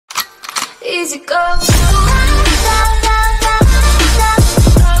easy go.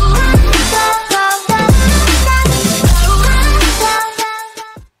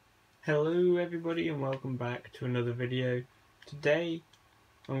 Hello everybody and welcome back to another video. Today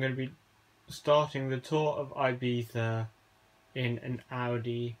I'm going to be starting the tour of Ibiza in an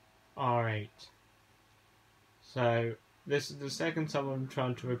Audi R8. So this is the second time I'm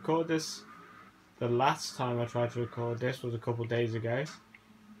trying to record this. The last time I tried to record this was a couple days ago.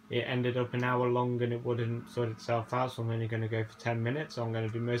 It ended up an hour long and it wouldn't sort itself out, so I'm only going to go for 10 minutes. So I'm going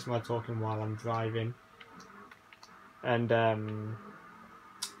to do most of my talking while I'm driving. And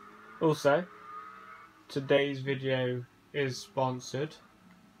also, today's video is sponsored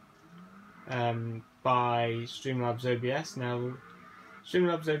by Streamlabs OBS. Now,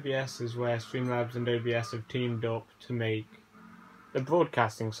 Streamlabs OBS is where Streamlabs and OBS have teamed up to make the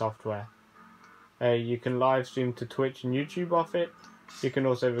broadcasting software. You can live stream to Twitch and YouTube off it. You can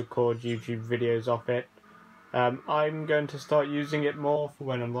also record YouTube videos off it. I'm going to start using it more for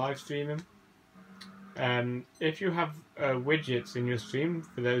when I'm live streaming. If you have widgets in your stream,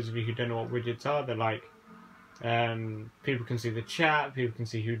 for those of you who don't know what widgets are, they're like people can see the chat, people can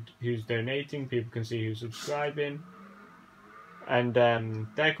see who's donating, people can see who's subscribing, and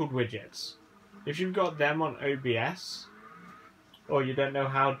they're called widgets. If you've got them on OBS, or you don't know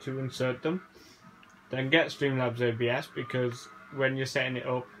how to insert them, then get Streamlabs OBS, because when you're setting it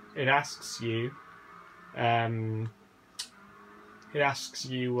up, it asks you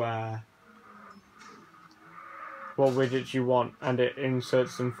what widgets you want, and it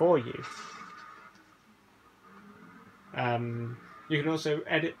inserts them for you. You can also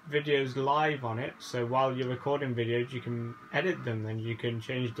edit videos live on it, so while you're recording videos you can edit them and you can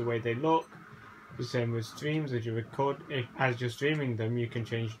change the way they look. The same with streams, as you're streaming them, you can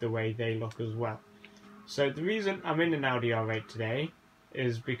change the way they look as well. So the reason I'm in an Audi R8 today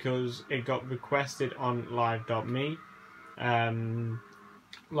is because it got requested on live.me.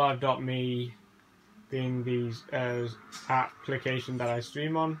 Live.me being these application that I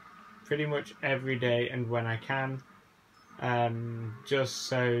stream on pretty much every day and when I can, just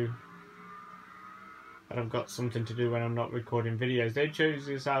so that I've got something to do when I'm not recording videos. They chose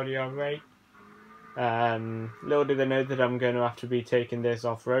this Audi R8. Little do they know that I'm going to have to be taking this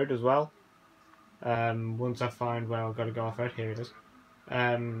off-road as well. Once I find where I've got to go off-road, here it is.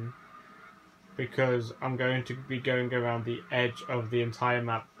 Because I'm going to be going around the edge of the entire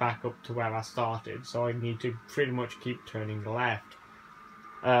map back up to where I started, so I need to pretty much keep turning left.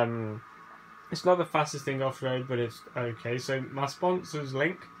 It's not the fastest thing off-road, but it's okay. So my sponsor's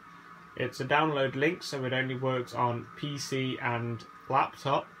link, it's a download link, so it only works on PC and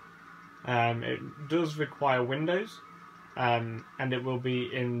laptop. It does require Windows, and it will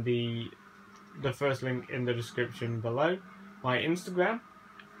be in the first link in the description below. My Instagram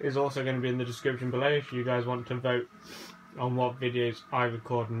is also going to be in the description below if you guys want to vote on what videos I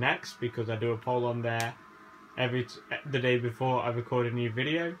record next, because I do a poll on there the day before I record a new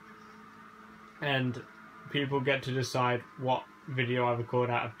video, and people get to decide what video I record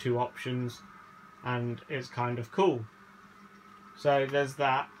out of 2 options, and it's kind of cool. So there's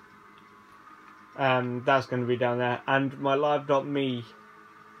that. That's going to be down there, and my live.me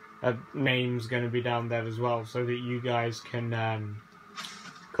name's going to be down there as well, so that you guys can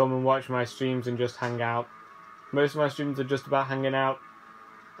come and watch my streams and just hang out. Most of my streams are just about hanging out,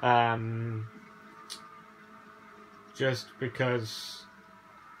 just because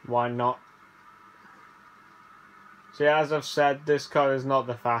why not? So yeah, as I've said, this car is not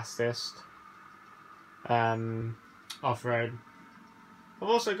the fastest off-road. I've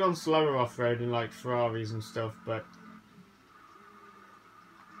also gone slower off-road in like Ferraris and stuff, but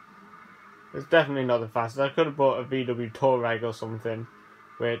it's definitely not the fastest. I could have bought a VW Touareg or something,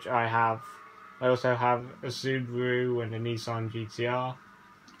 which I have. I also have a Subaru and a Nissan GTR.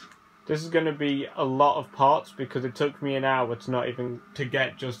 This is going to be a lot of parts because it took me an hour to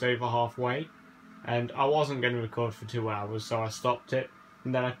get just over halfway, and I wasn't going to record for 2 hours, so I stopped it.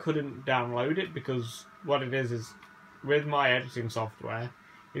 And then I couldn't download it because what it is with my editing software,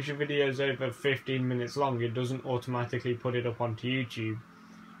 if your video is over 15 minutes long, it doesn't automatically put it up onto YouTube.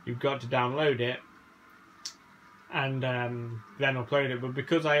 You've got to download it and then upload it. But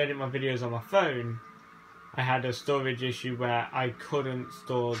because I edit my videos on my phone, I had a storage issue where I couldn't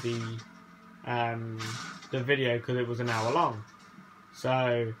store the video because it was an hour long.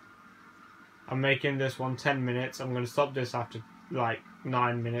 So I'm making this one 10 minutes. I'm going to stop this after like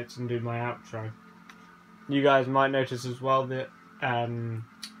 9 minutes and do my outro. You guys might notice as well that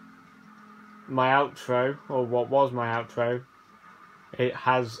my outro, or what was my outro, it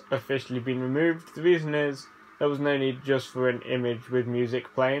has officially been removed. The reason is there was no need just for an image with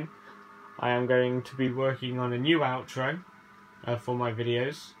music playing. I am going to be working on a new outro for my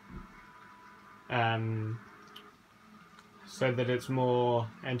videos, so that it's more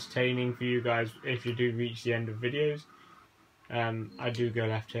entertaining for you guys if you do reach the end of videos. I do go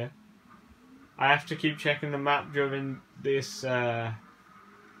left here. I have to keep checking the map during these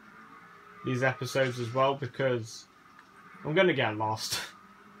episodes as well, because I'm going to get lost.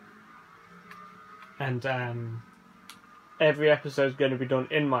 And every episode is going to be done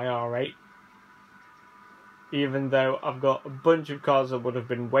in my R8, even though I've got a bunch of cars that would have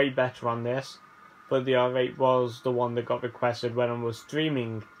been way better on this, but the R8 was the one that got requested when I was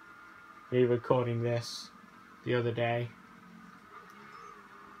streaming, re-recording this the other day.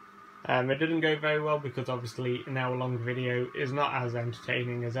 It didn't go very well because obviously an hour-long video is not as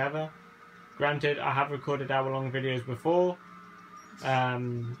entertaining as ever. Granted, I have recorded hour-long videos before.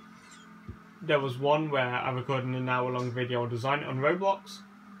 There was one where I recorded an hour-long video on design on Roblox,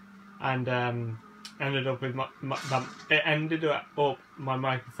 and ended up with my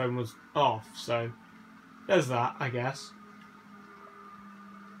microphone was off. So there's that, I guess.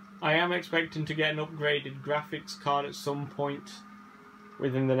 I am expecting to get an upgraded graphics card at some point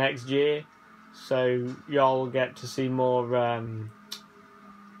within the next year, so y'all get to see more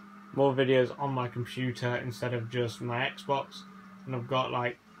videos on my computer instead of just my Xbox. And I've got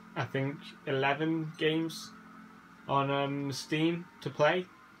like, I think 11 games on Steam to play.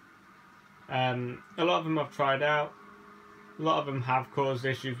 A lot of them I've tried out. A lot of them have caused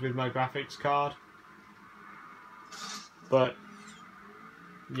issues with my graphics card, but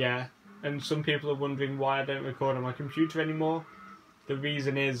yeah. And some people are wondering why I don't record on my computer anymore. The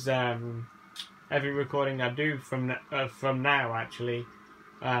reason is every recording I do from now actually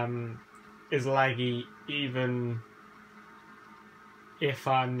is laggy, even if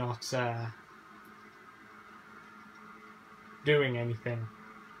I'm not doing anything.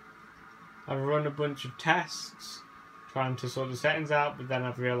 I've run a bunch of tests trying to sort the settings out, but then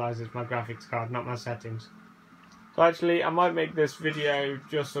I've realised it's my graphics card, not my settings. So actually I might make this video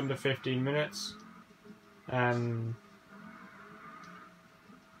just under 15 minutes.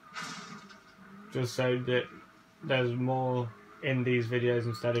 Just so that there's more in these videos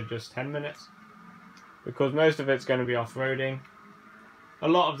instead of just 10 minutes. Because most of it's going to be off-roading. A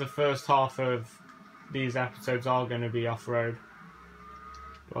lot of the first half of these episodes are going to be off-road.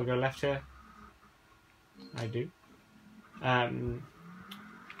 Do I go left here? I do.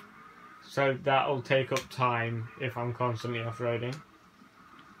 So that'll take up time if I'm constantly off-roading.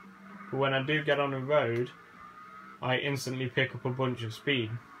 But when I do get on a road, I instantly pick up a bunch of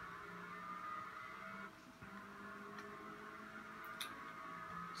speed.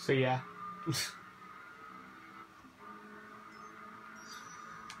 So yeah.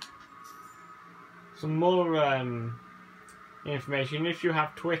 Some more information. If you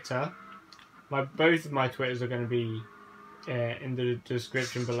have Twitter, both of my Twitters are going to be in the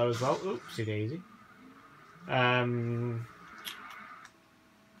description below as well. Oopsie daisy. I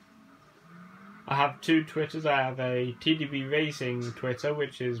have two Twitters. I have a TDB Racing Twitter,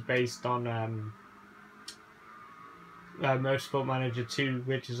 which is based on Motorsport Manager 2,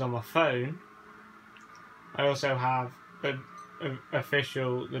 which is on my phone. I also have an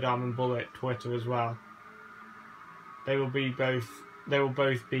official The Diamond Bullet Twitter as well. They will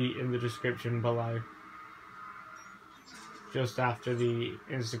both be in the description below, just after the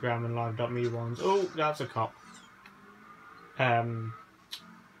Instagram and live.me ones. Oh, that's a cop.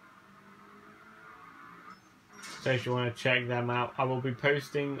 So if you want to check them out, I will be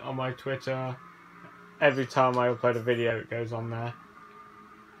posting on my Twitter every time I upload a video. It goes on there.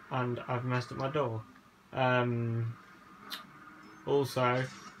 And I've messed up my door. Also,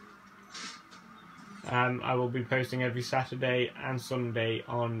 I will be posting every Saturday and Sunday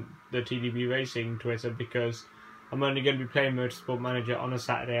on the TDB Racing Twitter, because I'm only going to be playing Motorsport Manager on a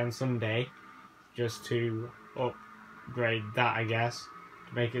Saturday and Sunday, just to upgrade that, I guess,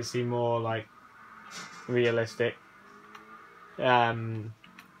 to make it seem more like realistic. TDB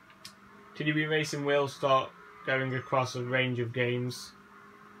Racing will start going across a range of games,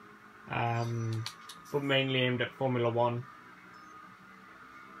 but mainly aimed at Formula 1.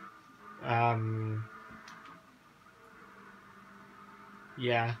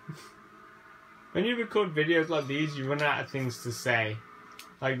 Yeah. When you record videos like these, you run out of things to say.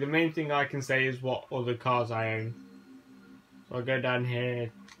 Like, the main thing I can say is what other cars I own. So I'll go down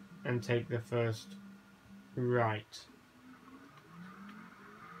here and take the first right.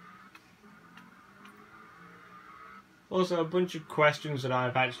 Also, a bunch of questions that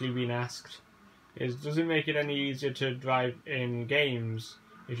I've actually been asked is, does it make it any easier to drive in games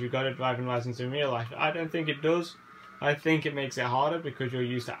if you've got a driving license in real life? I don't think it does, I think it makes it harder because you're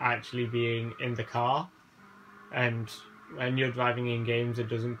used to actually being in the car, and when you're driving in games it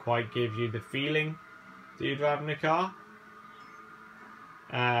doesn't quite give you the feeling that you're driving a car.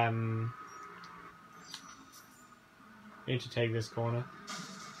 Need to take this corner,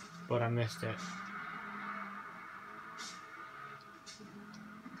 but I missed it.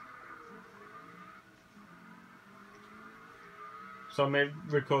 So I may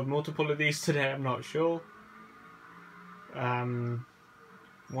record multiple of these today, I'm not sure. One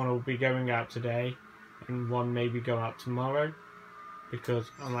will be going out today and one maybe go out tomorrow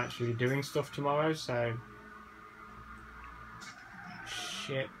because I'm actually doing stuff tomorrow, so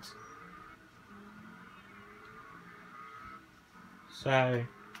shit. So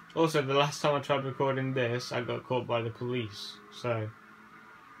also the last time I tried recording this I got caught by the police, so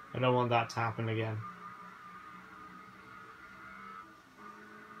I don't want that to happen again.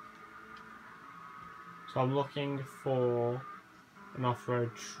 So I'm looking for an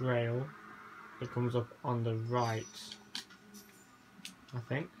off-road trail that comes up on the right, I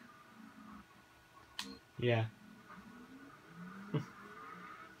think. Yeah.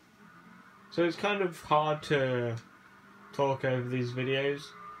 So it's kind of hard to talk over these videos.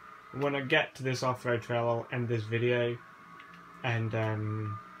 When I get to this off-road trail I'll end this video and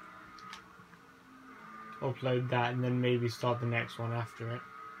upload that and then maybe start the next one after it.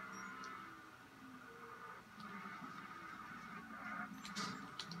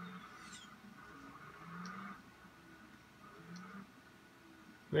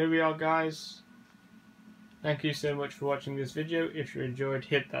 There we are, guys. Thank you so much for watching this video. If you enjoyed,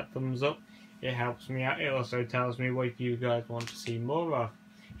 hit that thumbs up. It helps me out. It also tells me what you guys want to see more of.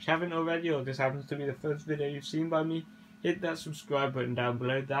 If you haven't already, or this happens to be the first video you've seen by me, hit that subscribe button down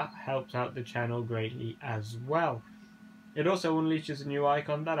below. That helps out the channel greatly as well. It also unleashes a new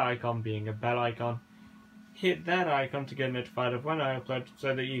icon, that icon being a bell icon. Hit that icon to get notified of when I upload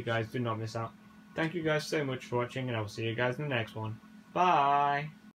so that you guys do not miss out. Thank you guys so much for watching, and I will see you guys in the next one. Bye!